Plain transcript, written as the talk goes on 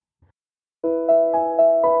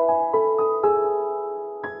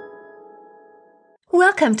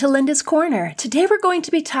Welcome to Linda's Corner. Today we're going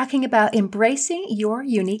to be talking about embracing your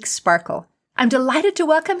unique sparkle. I'm delighted to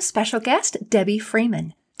welcome special guest Debbie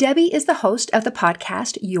Freeman. Debbie is the host of the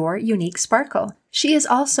podcast Your Unique Sparkle. She is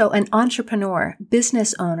also an entrepreneur,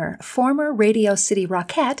 business owner, former Radio City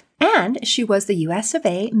Rockette, and she was the US of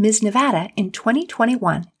A Miss Nevada in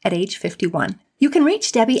 2021 at age 51. You can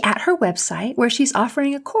reach Debbie at her website where she's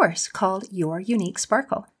offering a course called Your Unique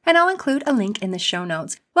Sparkle. And I'll include a link in the show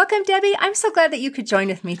notes. Welcome, Debbie. I'm so glad that you could join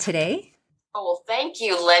with me today. Oh, well, thank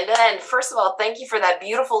you, Linda. And first of all, thank you for that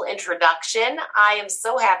beautiful introduction. I am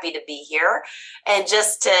so happy to be here and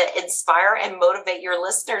just to inspire and motivate your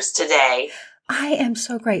listeners today. I am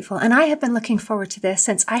so grateful. And I have been looking forward to this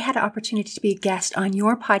since I had an opportunity to be a guest on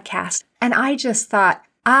your podcast. And I just thought,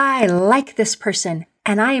 I like this person.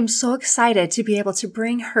 And I am so excited to be able to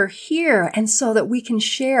bring her here and so that we can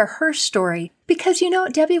share her story. Because, you know,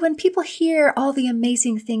 Debbie, when people hear all the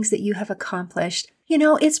amazing things that you have accomplished, you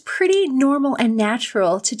know, it's pretty normal and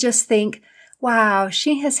natural to just think, wow,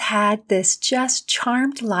 she has had this just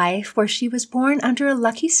charmed life where she was born under a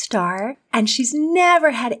lucky star and she's never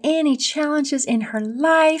had any challenges in her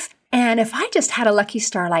life. And if I just had a lucky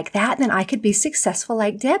star like that, then I could be successful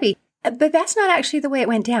like Debbie. But that's not actually the way it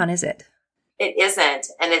went down, is it? It isn't.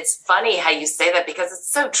 And it's funny how you say that because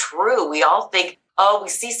it's so true. We all think, oh, we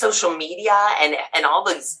see social media and all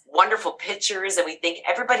these wonderful pictures and we think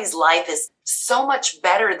everybody's life is so much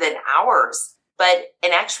better than ours. But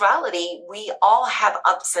in actuality, we all have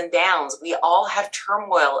ups and downs. We all have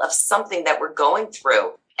turmoil of something that we're going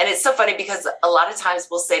through. And it's so funny because a lot of times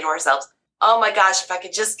we'll say to ourselves, oh my gosh, if I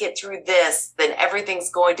could just get through this, then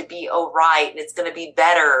everything's going to be all right and it's going to be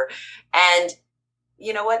better. And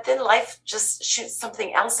you know what? Then life just shoots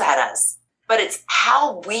something else at us. But it's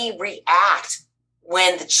how we react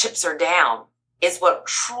when the chips are down is what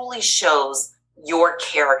truly shows your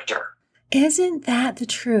character. Isn't that the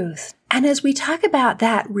truth? And as we talk about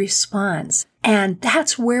that response, and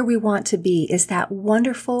that's where we want to be, is that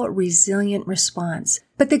wonderful, resilient response.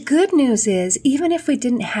 But the good news is, even if we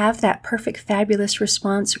didn't have that perfect, fabulous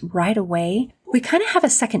response right away, we kind of have a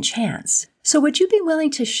second chance. So would you be willing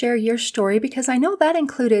to share your story? Because I know that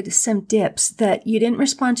included some dips that you didn't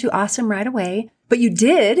respond to awesome right away, but you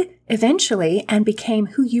did eventually and became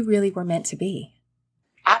who you really were meant to be.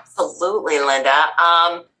 Absolutely, Linda.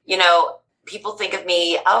 People think of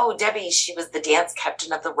me, oh, Debbie, she was the dance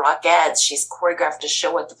captain of the Rockettes. She's choreographed a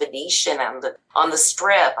show at the Venetian on the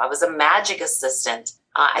Strip. I was a magic assistant.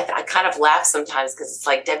 I kind of laugh sometimes because it's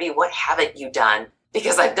like, Debbie, what haven't you done?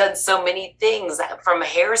 Because I've done so many things from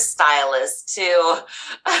hairstylist to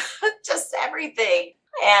just everything.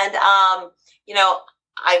 And,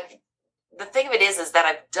 the thing of it is that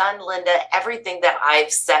I've done, Linda, everything that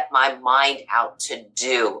I've set my mind out to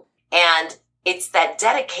do. And it's that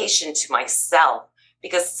dedication to myself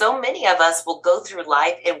because so many of us will go through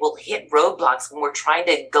life and we'll hit roadblocks when we're trying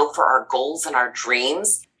to go for our goals and our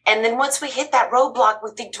dreams. And then once we hit that roadblock,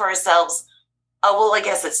 we think to ourselves, oh, well, I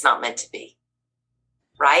guess it's not meant to be.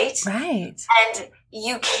 Right? Right. And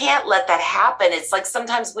you can't let that happen. It's like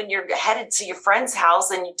sometimes when you're headed to your friend's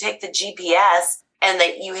house and you take the GPS and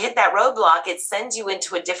that you hit that roadblock, it sends you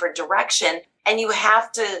into a different direction and you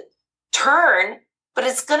have to turn, but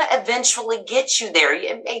it's going to eventually get you there.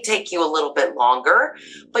 It may take you a little bit longer,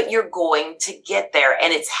 but you're going to get there.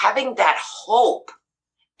 And it's having that hope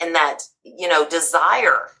and that,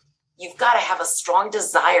 desire. You've got to have a strong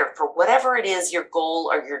desire for whatever it is your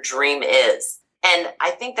goal or your dream is. And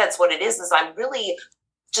I think that's what it is I'm really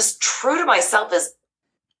just true to myself is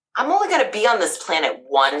I'm only going to be on this planet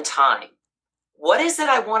one time. What is it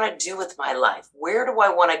I want to do with my life? Where do I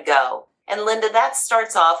want to go? And Linda, that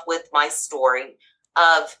starts off with my story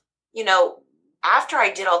of, after I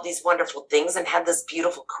did all these wonderful things and had this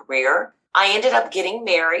beautiful career, I ended up getting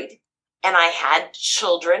married and I had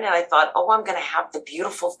children and I thought, oh, I'm going to have the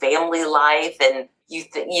beautiful family life. And you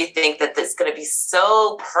think that it's going to be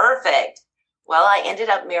so perfect. Well, I ended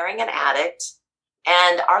up marrying an addict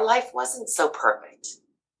and our life wasn't so perfect.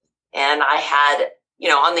 And I had,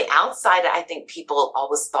 on the outside, I think people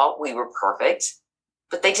always thought we were perfect,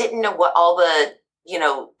 but they didn't know what all the,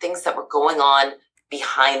 things that were going on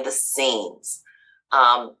behind the scenes.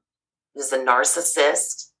 Was a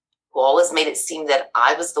narcissist who always made it seem that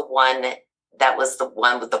I was the one that was the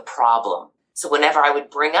one with the problem. So whenever I would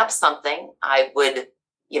bring up something, I would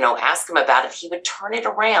ask him about it, he would turn it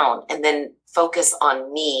around and then focus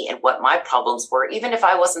on me and what my problems were, even if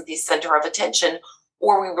I wasn't the center of attention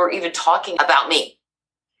or we were even talking about me.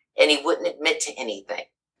 And he wouldn't admit to anything.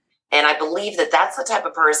 And I believe that that's the type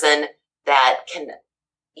of person that can,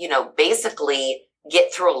 basically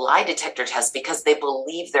get through a lie detector test because they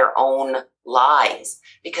believe their own lies,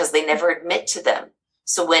 because they never admit to them.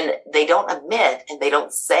 So when they don't admit and they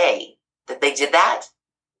don't say that they did that,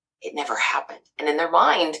 it never happened. And in their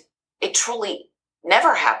mind, it truly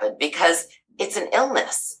never happened because it's an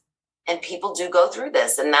illness. And people do go through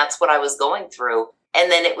this. And that's what I was going through.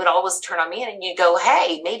 And then it would always turn on me and you go,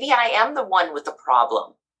 hey, maybe I am the one with the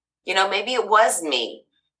problem. Maybe it was me.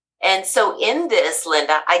 And so in this,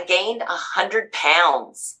 Linda, I gained 100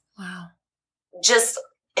 pounds. Wow. Just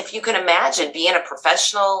if you can imagine being a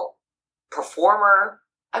professional performer,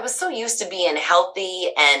 I was so used to being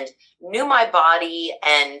healthy and knew my body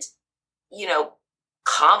and,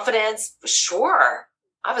 confidence. Sure.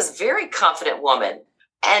 I was a very confident woman.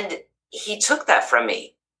 And he took that from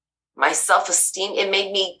me. My self-esteem, it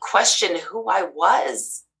made me question who I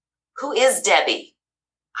was. Who is Debbie?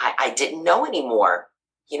 I didn't know anymore.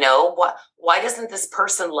 Why doesn't this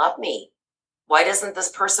person love me? Why doesn't this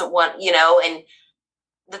person want, and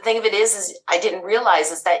the thing of it is I didn't realize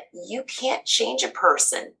is that you can't change a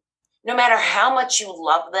person. No matter how much you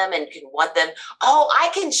love them and can want them. Oh, I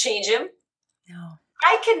can change him. No.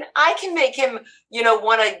 I can make him,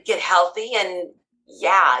 want to get healthy. And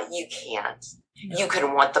yeah, you can't. No. You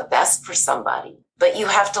can want the best for somebody, but you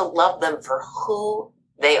have to love them for who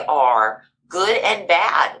they are, good and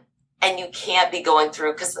bad. And you can't be going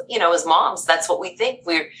through, because, as moms, that's what we think.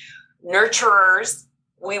 We're nurturers.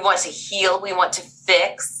 We want to heal. We want to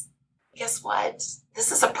fix. Guess what?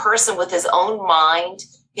 This is a person with his own mind,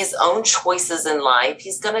 his own choices in life.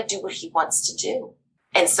 He's going to do what he wants to do.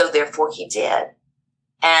 And so therefore he did.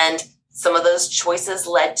 And some of those choices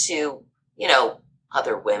led to,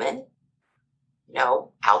 other women,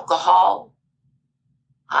 alcohol,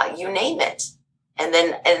 you name it. And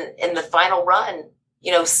then in the final run,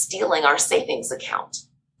 stealing our savings account,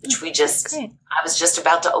 which I was just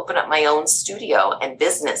about to open up my own studio and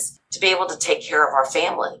business to be able to take care of our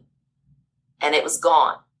family. And it was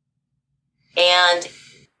gone. And,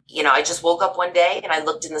 I just woke up one day and I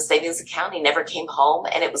looked in the savings account. He never came home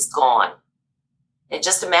and it was gone. And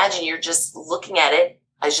just imagine you're just looking at it.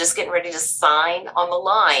 I was just getting ready to sign on the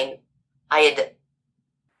line. I had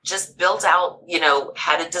just built out,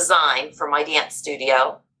 had a design for my dance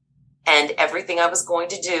studio and everything I was going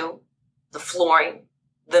to do, the flooring,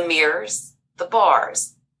 the mirrors, the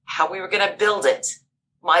bars, how we were going to build it,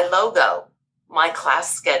 my logo, my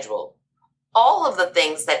class schedule, all of the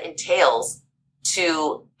things that entails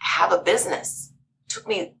to have a business. Took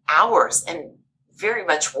me hours and very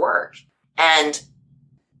much work, and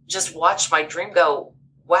just watch my dream go,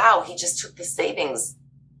 wow, he just took the savings.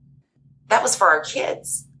 That was for our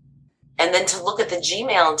kids. And then to look at the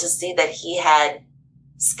Gmail and to see that he had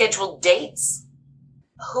scheduled dates.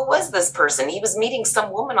 Who was this person? He was meeting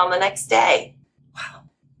some woman on the next day. Wow.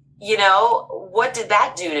 What did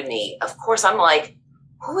that do to me? Of course, I'm like,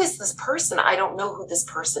 who is this person? I don't know who this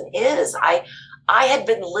person is. I had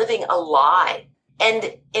been living a lie.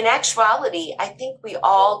 And in actuality, I think we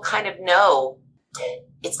all kind of know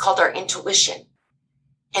it's called our intuition.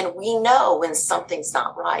 And we know when something's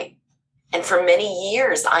not right. And for many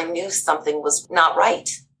years, I knew something was not right.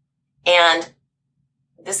 And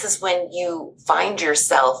this is when you find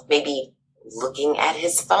yourself maybe looking at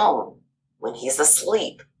his phone when he's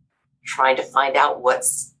asleep, trying to find out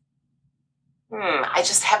I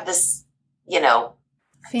just have this,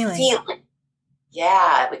 feeling.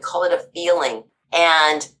 Yeah, we call it a feeling.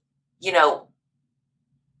 And,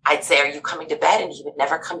 I'd say, are you coming to bed? And he would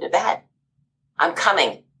never come to bed. I'm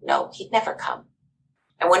coming. No, he'd never come.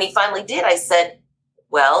 And when he finally did, I said,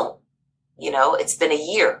 well, it's been a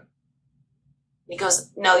year. He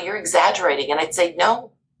goes, no, you're exaggerating. And I'd say,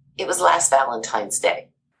 no, it was last Valentine's Day.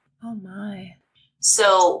 Oh my.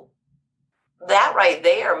 So that right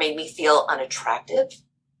there made me feel unattractive,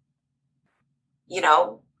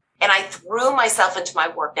 and I threw myself into my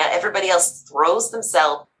work. Now everybody else throws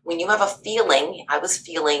themselves. When you have a feeling, I was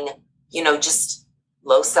feeling, just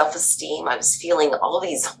low self-esteem. I was feeling all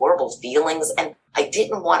these horrible feelings, and I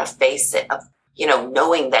didn't want to face it of,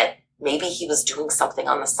 knowing that maybe he was doing something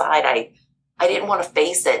on the side. I didn't want to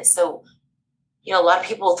face it. So, a lot of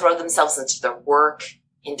people throw themselves into their work,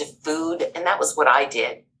 into food. And that was what I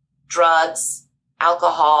did. Drugs,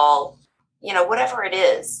 alcohol, whatever it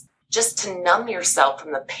is, just to numb yourself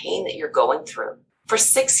from the pain that you're going through. For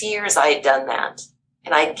 6 years, I had done that.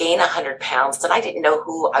 And I'd gained 100 pounds and I didn't know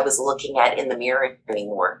who I was looking at in the mirror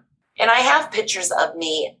anymore. And I have pictures of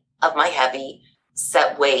me, of my heavy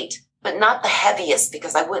set weight, but not the heaviest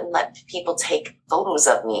because I wouldn't let people take photos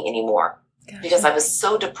of me anymore. Gotcha. Because I was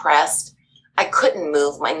so depressed. I couldn't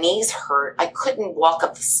move. My knees hurt. I couldn't walk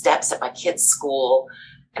up the steps at my kids' school.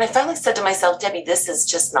 And I finally said to myself, Debbie, this is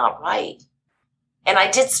just not right. And I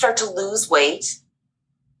did start to lose weight,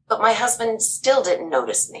 but my husband still didn't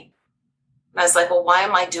notice me. And I was like, well, why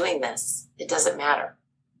am I doing this? It doesn't matter.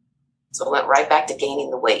 So I went right back to gaining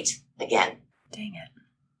the weight again. Dang it.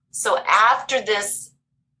 So after this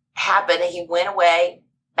happened, he went away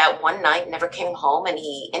that one night, never came home, and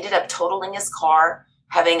he ended up totaling his car,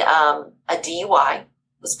 having a DUI,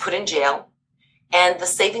 was put in jail, and the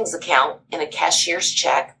savings account in a cashier's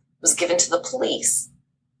check was given to the police.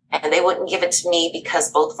 And they wouldn't give it to me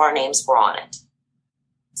because both of our names were on it.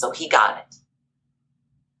 So he got it.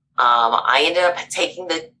 I ended up taking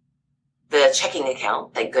the checking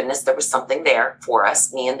account. Thank goodness there was something there for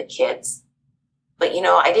us, me and the kids. But,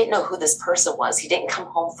 I didn't know who this person was. He didn't come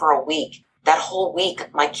home for a week. That whole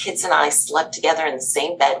week, my kids and I slept together in the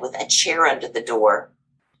same bed with a chair under the door.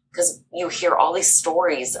 Because you hear all these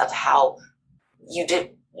stories of how you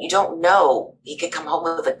don't know he could come home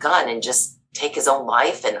with a gun and just take his own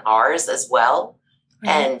life and ours as well. Mm-hmm.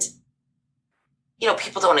 And,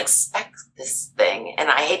 people don't expect this thing. And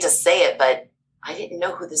I hate to say it, but I didn't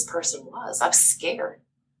know who this person was. I was scared.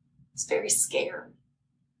 I was very scared.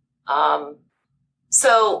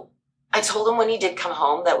 So I told him when he did come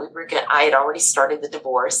home that I had already started the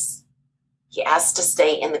divorce. He asked to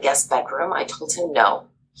stay in the guest bedroom. I told him no,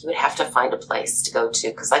 he would have to find a place to go to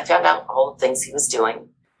because I found out all the things he was doing. And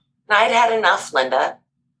I had had enough, Linda.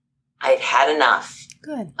 I had had enough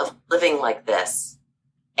of living like this.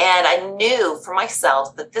 And I knew for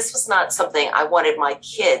myself that this was not something I wanted my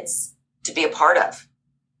kids to be a part of.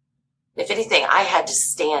 If anything, I had to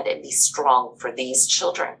stand and be strong for these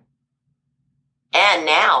children. And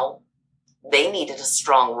now they needed a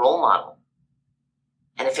strong role model.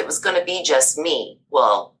 And if it was going to be just me,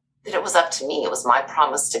 well, then it was up to me. It was my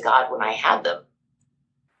promise to God when I had them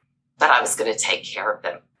that I was going to take care of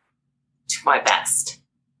them to my best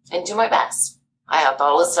and do my best. I have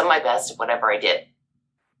always done my best at whatever I did.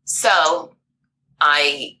 So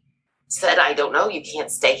I said, I don't know, you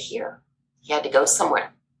can't stay here. He had to go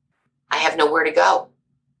somewhere. I have nowhere to go.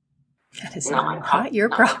 That is not your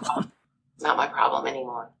problem. Not my problem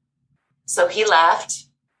anymore. So he left.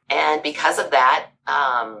 And because of that,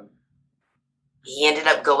 he ended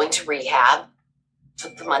up going to rehab,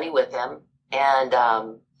 took the money with him. And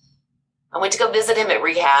I went to go visit him at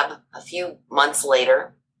rehab a few months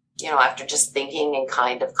later, after just thinking and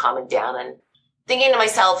kind of calming down and thinking to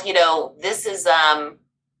myself, this is, I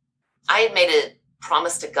had made a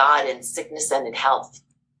promise to God in sickness and in health,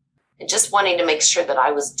 and just wanting to make sure that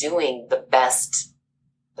I was doing the best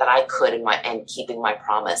that I could and keeping my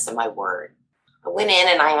promise and my word. I went in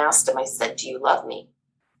and I asked him, I said, do you love me?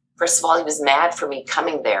 First of all, he was mad for me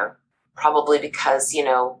coming there, probably because,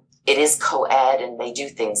 it is co-ed and they do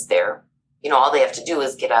things there. All they have to do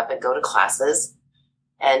is get up and go to classes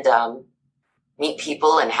and meet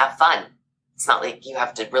people and have fun. It's not like you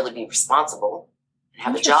have to really be responsible and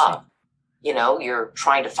have a job. You're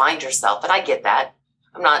trying to find yourself. And I get that.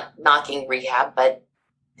 I'm not knocking rehab, but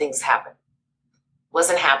things happen.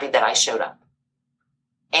 Wasn't happy that I showed up.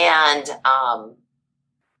 And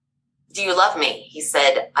do you love me? He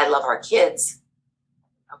said, I love our kids.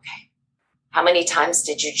 Okay. How many times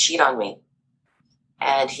did you cheat on me?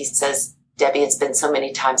 And he says, Debbie, it's been so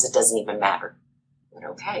many times it doesn't even matter. I went,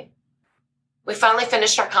 okay. We finally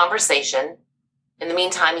finished our conversation. In the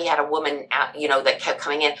meantime, he had a woman, that kept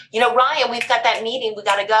coming in. Ryan, we've got that meeting we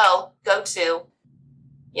got to go to.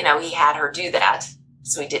 He had her do that.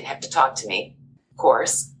 So he didn't have to talk to me, of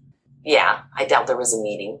course. Yeah, I doubt there was a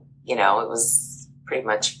meeting. It was pretty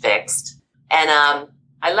much fixed. And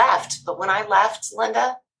I left. But when I left,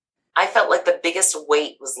 Linda, I felt like the biggest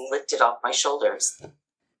weight was lifted off my shoulders.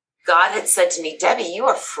 God had said to me, Debbie, you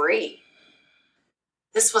are free.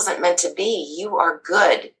 This wasn't meant to be. You are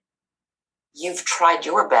good. You've tried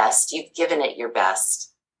your best. You've given it your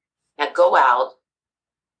best. Now go out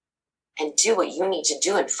and do what you need to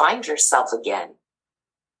do and find yourself again.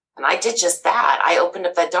 And I did just that. I opened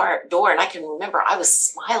up that door and I can remember I was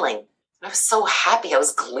smiling. I was so happy. I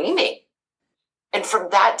was gleaming. And from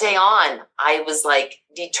that day on, I was like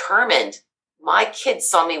determined. My kids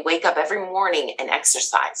saw me wake up every morning and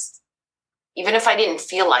exercise. Even if I didn't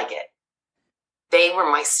feel like it, they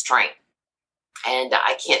were my strength. And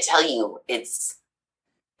I can't tell you, it's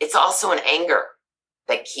also an anger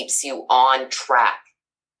that keeps you on track.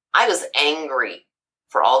 I was angry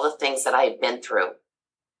for all the things that I had been through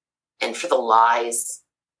and for the lies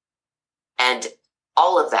and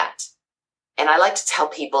all of that. And I like to tell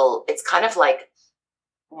people, it's kind of like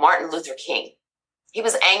Martin Luther King. He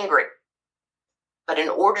was angry, but in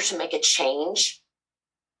order to make a change,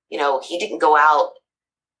 he didn't go out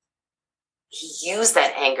he used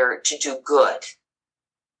that anger to do good.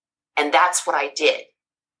 And that's what I did.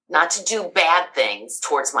 Not to do bad things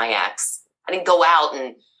towards my ex. I didn't go out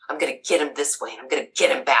and I'm going to get him this way and I'm going to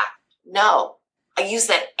get him back. No, I used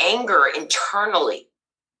that anger internally.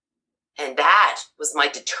 And that was my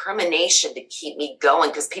determination to keep me going,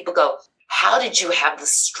 because people go, how did you have the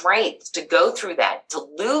strength to go through that, to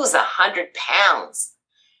lose 100 pounds?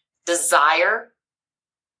 Desire,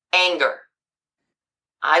 anger.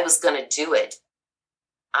 I was going to do it.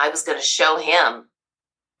 I was going to show him,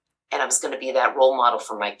 and I was going to be that role model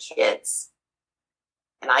for my kids.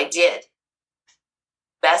 And I did.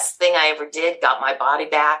 Best thing I ever did, got my body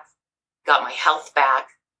back, got my health back,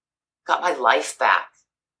 got my life back,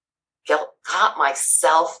 got my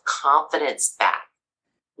self-confidence back.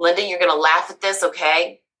 Linda, you're going to laugh at this,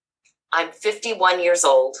 okay? I'm 51 years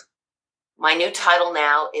old. My new title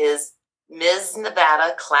now is Ms.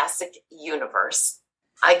 Nevada Classic Universe.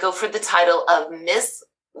 I go for the title of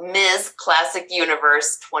Ms. Classic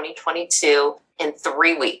Universe 2022 in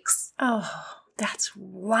 3 weeks. Oh, that's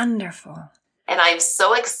wonderful. And I'm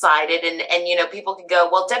so excited. And you know, people can go,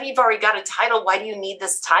 well, Debbie, you've already got a title. Why do you need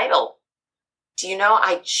this title? Do you know,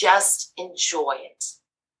 I just enjoy it.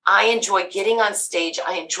 I enjoy getting on stage.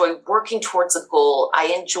 I enjoy working towards a goal.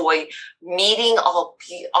 I enjoy meeting all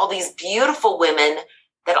these beautiful women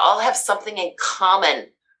that all have something in common.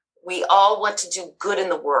 We all want to do good in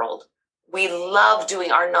the world. We love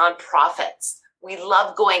doing our nonprofits. We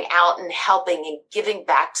love going out and helping and giving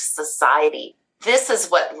back to society. This is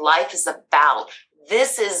what life is about.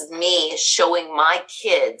 This is me showing my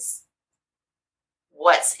kids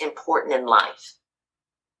what's important in life.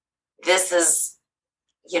 This is,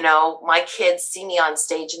 you know, my kids see me on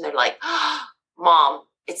stage and they're like, oh, Mom,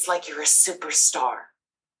 it's like you're a superstar.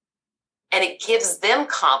 And it gives them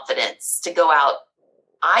confidence to go out.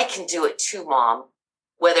 I can do it too, Mom.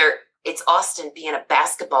 Whether it's Austin being a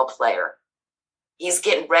basketball player. He's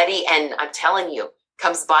getting ready, and I'm telling you,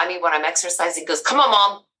 comes by me when I'm exercising, goes, come on,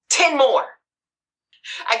 Mom, 10 more.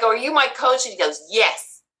 I go, are you my coach? And he goes,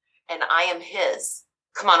 yes. And I am his.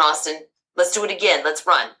 Come on, Austin, let's do it again. Let's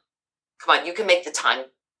run. Come on, you can make the time.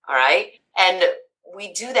 All right. And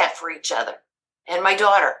we do that for each other and my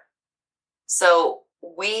daughter. So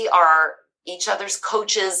we are each other's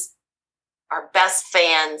coaches, our best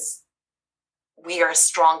fans. We are a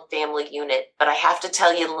strong family unit. But I have to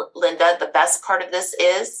tell you, Linda, the best part of this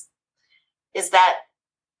is that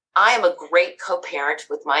I am a great co-parent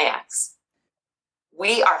with my ex.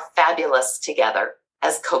 We are fabulous together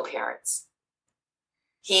as co-parents.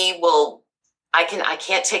 I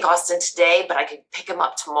can't take Austin today, but I could pick him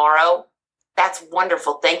up tomorrow. That's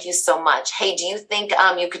wonderful. Thank you so much. Hey, do you think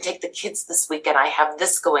you could take the kids this weekend? I have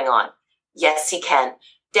this going on. Yes, he can.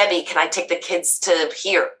 Debbie, can I take the kids to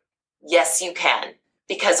here? Yes, you can.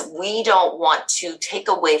 Because we don't want to take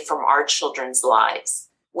away from our children's lives.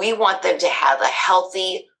 We want them to have a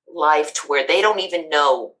healthy life to where they don't even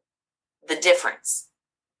know the difference.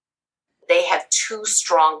 They have two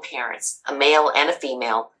strong parents, a male and a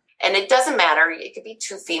female. And it doesn't matter. It could be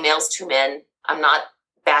two females, two men. I'm not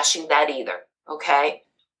bashing that either. Okay.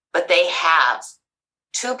 But they have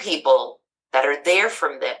two people that are there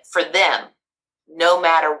for them no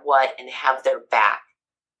matter what and have their back.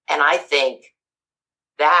 And I think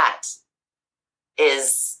that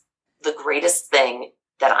is the greatest thing,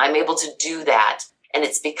 that I'm able to do that. And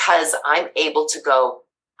it's because I'm able to go,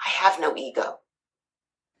 I have no ego.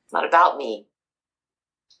 It's not about me.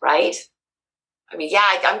 Right? I mean,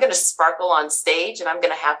 yeah, I'm going to sparkle on stage and I'm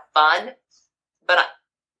going to have fun, but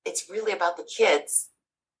it's really about the kids,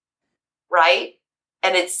 right?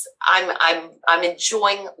 And I'm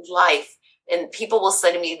enjoying life. And people will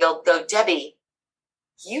say to me, they'll go, Debbie,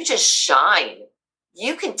 you just shine.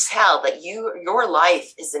 You can tell that your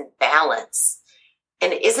life is in balance.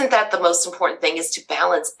 And isn't that the most important thing, is to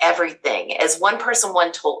balance everything? As one person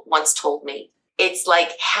once told me, it's like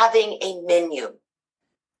having a menu.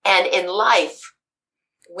 And in life,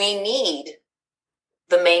 we need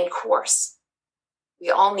the main course. We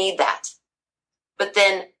all need that. But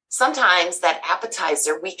then sometimes that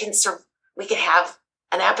appetizer, we can have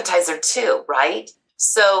an appetizer too, right?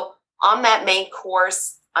 So on that main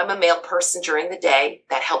course, I'm a male person during the day.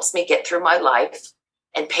 That helps me get through my life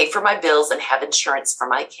and pay for my bills and have insurance for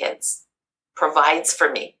my kids. Provides for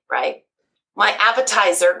me, right? My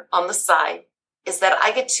appetizer on the side is that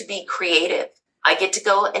I get to be creative. I get to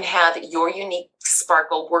go and have your unique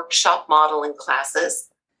sparkle workshop modeling classes.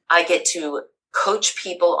 I get to coach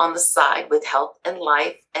people on the side with health and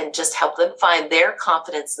life and just help them find their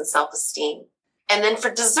confidence and self-esteem. And then for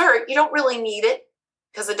dessert, you don't really need it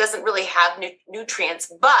because it doesn't really have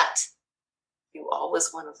nutrients, but You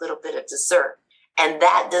always want a little bit of dessert. And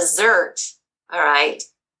that dessert, all right,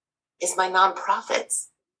 is my nonprofits.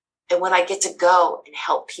 And when I get to go and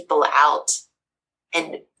help people out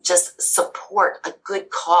and just support a good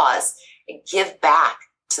cause and give back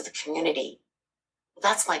to the community, well,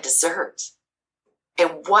 that's my dessert.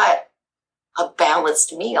 And what a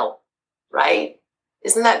balanced meal, right?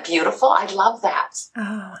 Isn't that beautiful? I love that.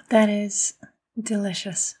 Oh, that is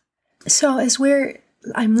delicious. So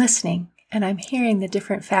I'm listening and I'm hearing the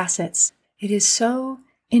different facets. It is so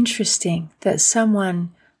interesting that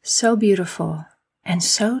someone so beautiful and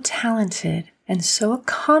so talented and so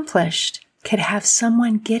accomplished could have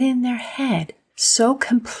someone get in their head so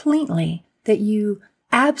completely that you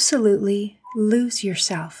absolutely lose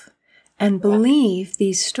yourself and believe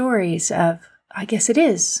these stories of, I guess it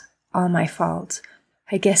is all my fault.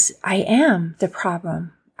 I guess I am the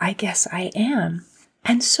problem. I guess I am.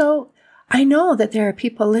 And so I know that there are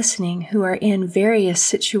people listening who are in various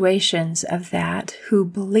situations of that, who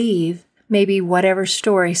believe maybe whatever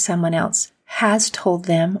story someone else has told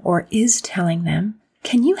them or is telling them.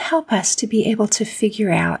 Can you help us to be able to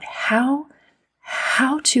figure out how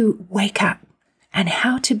to wake up and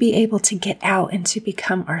how to be able to get out and to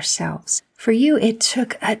become ourselves? For you, it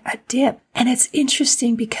took a dip. And it's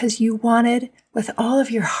interesting because you wanted with all of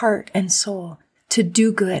your heart and soul to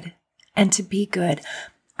do good and to be good.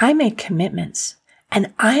 I made commitments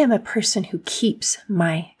and I am a person who keeps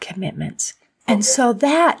my commitments. And so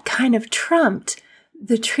that kind of trumped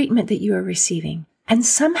the treatment that you are receiving. And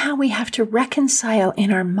somehow we have to reconcile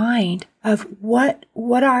in our mind of what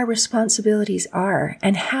our responsibilities are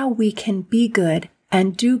and how we can be good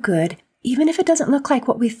and do good, even if it doesn't look like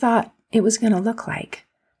what we thought it was going to look like.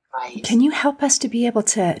 Right. Can you help us to be able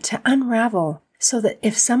to unravel so that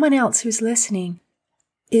if someone else who's listening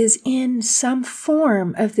is in some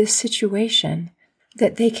form of this situation,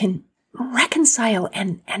 that they can reconcile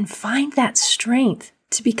and find that strength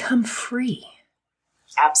to become free?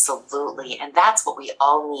 Absolutely. And that's what we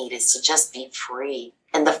all need, is to just be free.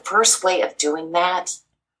 And the first way of doing that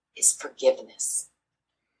is forgiveness.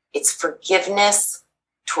 It's forgiveness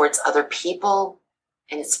towards other people,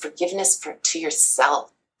 and it's forgiveness to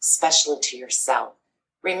yourself, especially to yourself.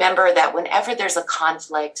 Remember that whenever there's a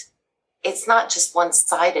conflict, it's not just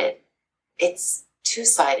one-sided, it's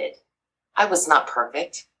two-sided. I was not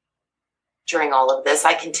perfect during all of this.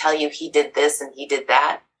 I can tell you he did this and he did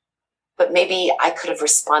that, but maybe I could have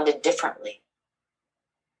responded differently.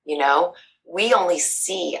 You know, we only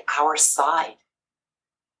see our side.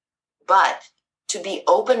 But to be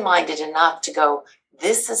open-minded enough to go,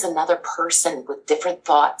 this is another person with different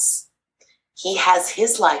thoughts. He has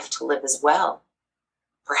his life to live as well.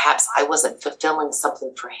 Perhaps I wasn't fulfilling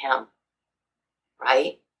something for him,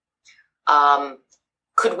 right?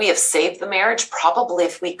 Could we have saved the marriage? Probably,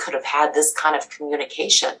 if we could have had this kind of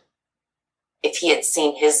communication. If he had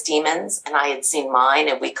seen his demons and I had seen mine,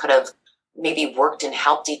 and we could have maybe worked and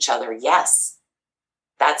helped each other, yes.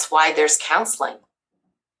 That's why there's counseling.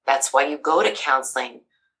 That's why you go to counseling.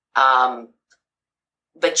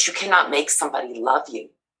 But you cannot make somebody love you.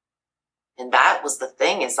 And that was the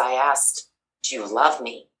thing, is I asked, do you love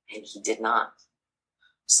me? And he did not.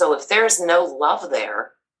 So if there's no love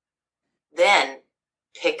there, then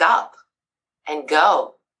pick up and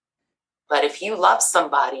go. But if you love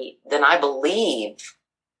somebody, then I believe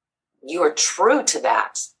you are true to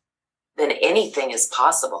that, then anything is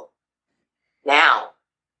possible. Now,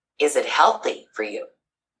 is it healthy for you?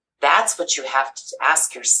 That's what you have to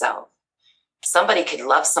ask yourself. Somebody could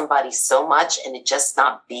love somebody so much and it just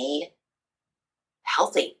not be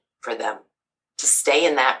healthy for them to stay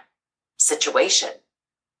in that situation.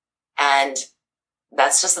 And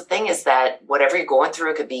that's just the thing, is that whatever you're going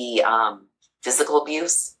through, it could be physical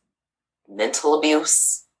abuse, mental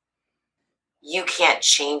abuse. You can't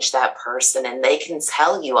change that person, and they can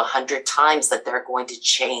tell you 100 times that they're going to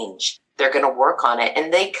change. They're going to work on it,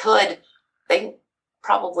 and they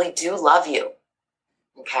probably do love you.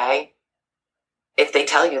 Okay. If they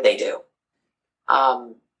tell you they do.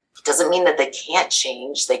 Doesn't mean that they can't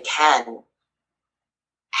change. They can.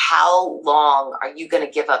 How long are you going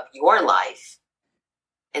to give up your life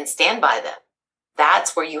and stand by them?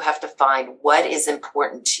 That's where you have to find what is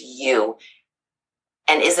important to you.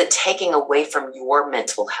 And is it taking away from your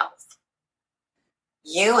mental health?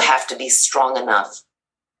 You have to be strong enough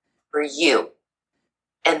for you,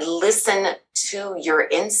 and listen to your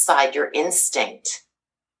inside, your instinct.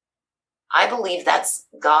 I believe that's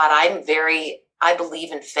God. I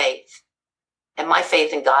believe in faith, and my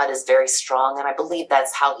faith in God is very strong. And I believe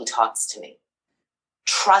that's how he talks to me.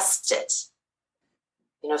 Trust it.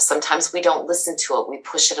 You know, sometimes we don't listen to it. We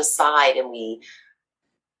push it aside and we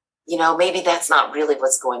maybe that's not really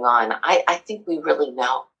what's going on. I think we really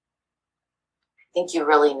know. I think you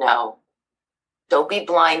really know. Don't be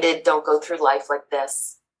blinded. Don't go through life like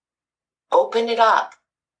this. Open it up.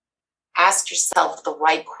 Ask yourself the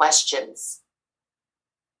right questions.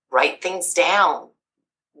 Write things down.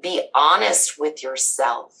 Be honest with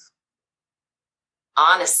yourself.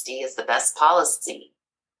 Honesty is the best policy,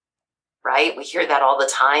 right? We hear that all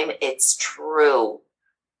the time. It's true.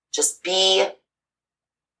 Just be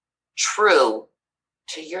true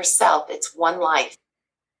to yourself. It's one life.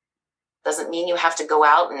 Doesn't mean you have to go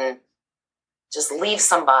out and just leave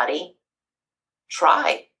somebody.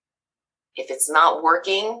 Try. If it's not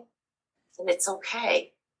working, then it's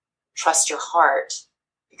okay. Trust your heart,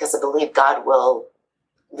 because I believe God will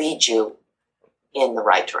lead you in the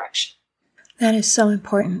right direction. That is so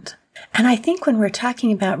important. And I think when we're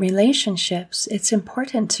talking about relationships, it's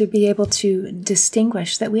important to be able to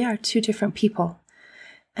distinguish that we are two different people.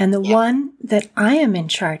 And the one that I am in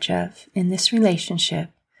charge of in this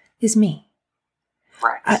relationship is me.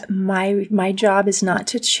 Right. My job is not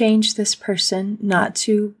to change this person, not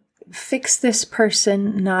to fix this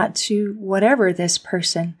person, not to whatever this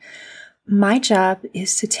person. My job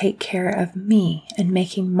is to take care of me and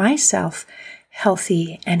making myself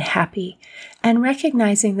healthy and happy, and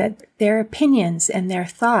recognizing that their opinions and their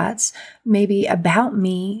thoughts may be about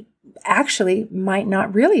me, actually might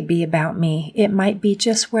not really be about me. It might be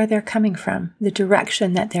just where they're coming from, the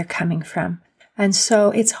direction that they're coming from. And so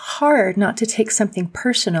it's hard not to take something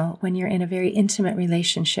personal when you're in a very intimate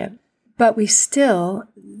relationship. But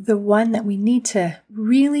the one that we need to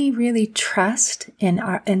really, really trust in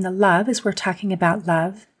the love, as we're talking about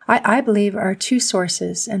love, I believe are two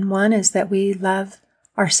sources. And one is that we love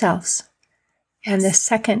ourselves. And the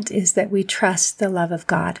second is that we trust the love of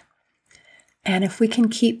God. And if we can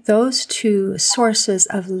keep those two sources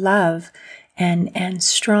of love and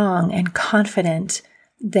strong and confident,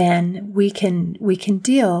 then we can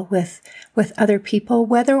deal with other people,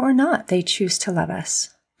 whether or not they choose to love us.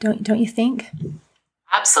 Don't you think?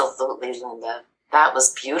 Absolutely, Linda. That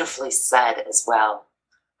was beautifully said as well.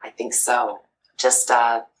 I think so. Just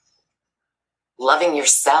loving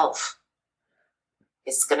yourself.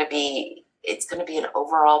 It's going to be an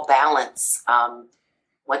overall balance.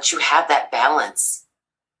 Once you have that balance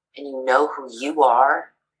and you know who you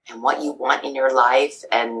are and what you want in your life,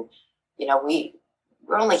 and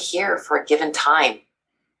we're only here for a given time.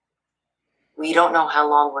 We don't know how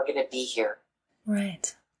long we're going to be here.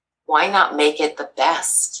 Right. Why not make it the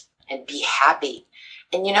best and be happy?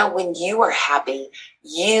 And when you are happy,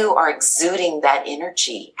 you are exuding that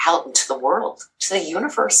energy out into the world, to the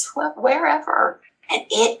universe, wherever. And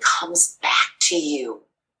it comes back to you.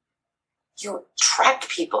 You attract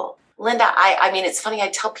people. Linda, I mean, it's funny. I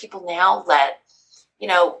tell people now that,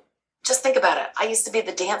 just think about it. I used to be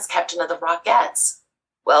the dance captain of the Rockettes.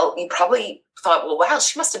 Well, you probably thought, well, wow,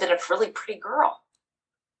 she must have been a really pretty girl.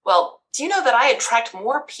 Well, do you know that I attract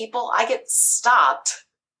more people? I get stopped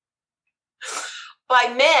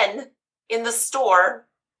by men in the store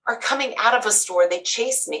or coming out of a store. They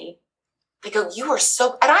chase me. They go, you are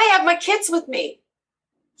so, and I have my kids with me.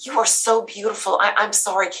 You are so beautiful. I'm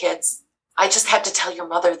sorry, kids. I just had to tell your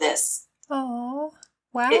mother this. Oh,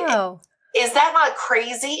 wow. Is that not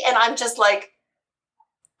crazy? And I'm just like,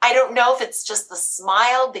 I don't know if it's just the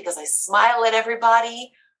smile because I smile at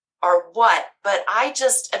everybody or what, but I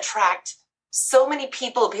just attract so many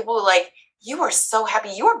people. People are like, you are so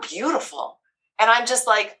happy. You're beautiful. And I'm just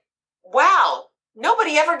like, wow,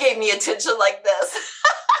 nobody ever gave me attention like this.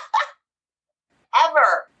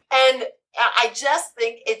 Ever. And I just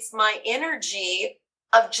think it's my energy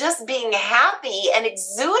of just being happy and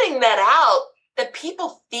exuding that out, that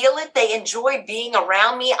people feel it. They enjoy being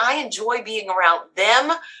around me. I enjoy being around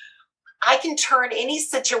them. I can turn any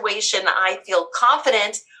situation. I feel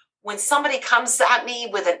confident when somebody comes at me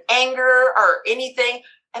with an anger or anything,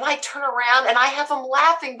 and I turn around and I have them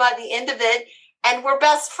laughing by the end of it, and we're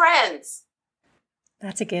best friends.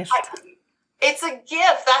 That's a gift. It's a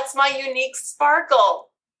gift. That's my unique sparkle,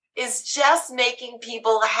 is just making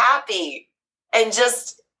people happy and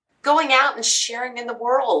just going out and sharing in the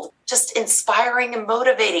world, just inspiring and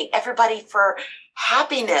motivating everybody for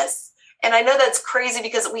happiness. And I know that's crazy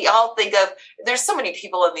because we all think of, there's so many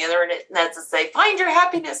people on the internet that say, find your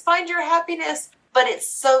happiness, find your happiness. But it's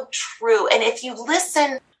so true. And if you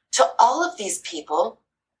listen to all of these people,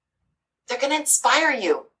 they're going to inspire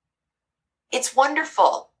you. It's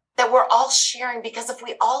wonderful that we're all sharing, because if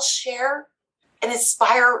we all share and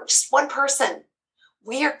inspire just one person,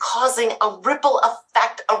 we are causing a ripple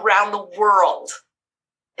effect around the world.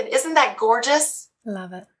 And isn't that gorgeous?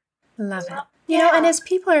 Love it. Love it. You know, and as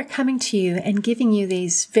people are coming to you and giving you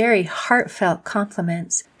these very heartfelt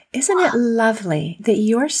compliments, isn't it lovely that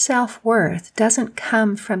your self-worth doesn't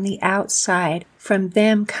come from the outside, from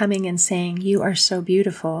them coming and saying, you are so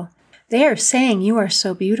beautiful. They are saying you are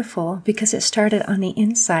so beautiful because it started on the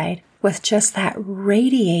inside with just that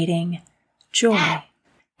radiating joy. Yeah,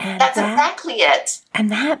 and that's exactly it. And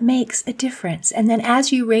that makes a difference. And then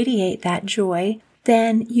as you radiate that joy,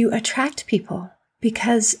 then you attract people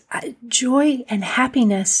because joy and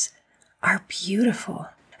happiness are beautiful.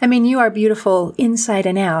 I mean, you are beautiful inside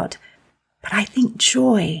and out, but I think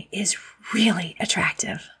joy is really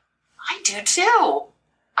attractive. I do too.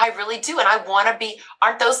 I really do. And I want to be,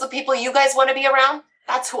 aren't those the people you guys want to be around?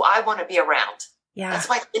 That's who I want to be around. Yeah. That's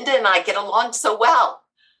why Linda and I get along so well.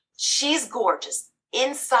 She's gorgeous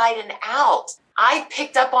inside and out. I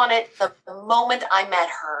picked up on it the moment I met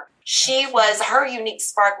her. Her unique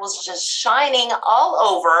spark was just shining all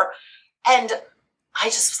over. And I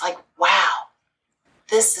just was like, wow,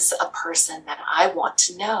 this is a person that I want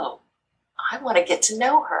to know. I want to get to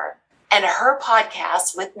know her. And her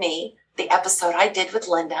podcast with me, the episode I did with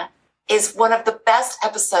Linda, is one of the best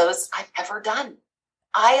episodes I've ever done.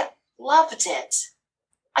 I loved it.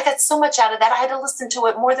 I got so much out of that. I had to listen to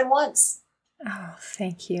it more than once. Oh,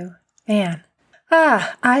 thank you. Man.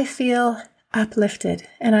 I feel uplifted,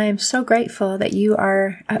 and I am so grateful that you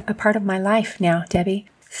are a part of my life now, Debbie.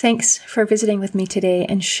 Thanks for visiting with me today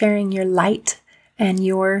and sharing your light and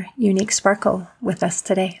your unique sparkle with us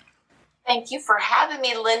today. Thank you for having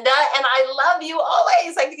me, Linda, and I love you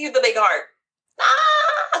always. I give you the big heart.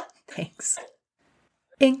 Thanks.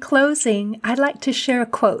 In closing, I'd like to share a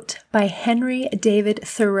quote by Henry David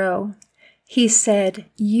Thoreau. He said,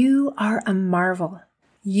 "You are a marvel.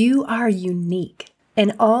 You are unique.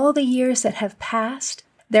 In all the years that have passed,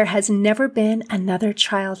 there has never been another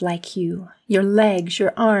child like you. Your legs,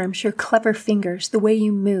 your arms, your clever fingers, the way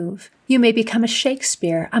you move. You may become a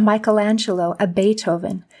Shakespeare, a Michelangelo, a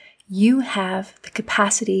Beethoven. You have the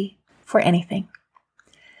capacity for anything."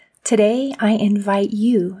 Today, I invite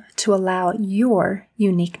you to allow your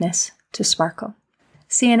uniqueness to sparkle.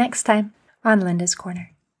 See you next time on Linda's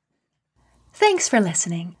Corner. Thanks for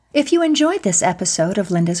listening. If you enjoyed this episode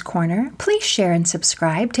of Linda's Corner, please share and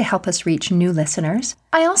subscribe to help us reach new listeners.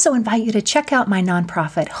 I also invite you to check out my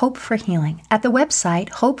nonprofit, Hope for Healing, at the website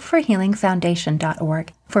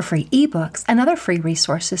hopeforhealingfoundation.org for free ebooks and other free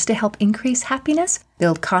resources to help increase happiness,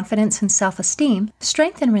 build confidence and self-esteem,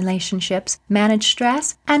 strengthen relationships, manage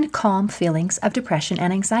stress, and calm feelings of depression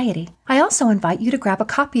and anxiety. I also invite you to grab a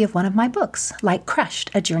copy of one of my books, like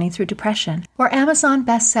Crushed, A Journey Through Depression, or Amazon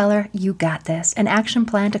bestseller, You Got This, an action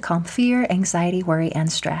plan to calm fear, anxiety, worry,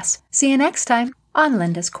 and stress. See you next time on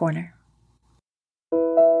Linda's Corner.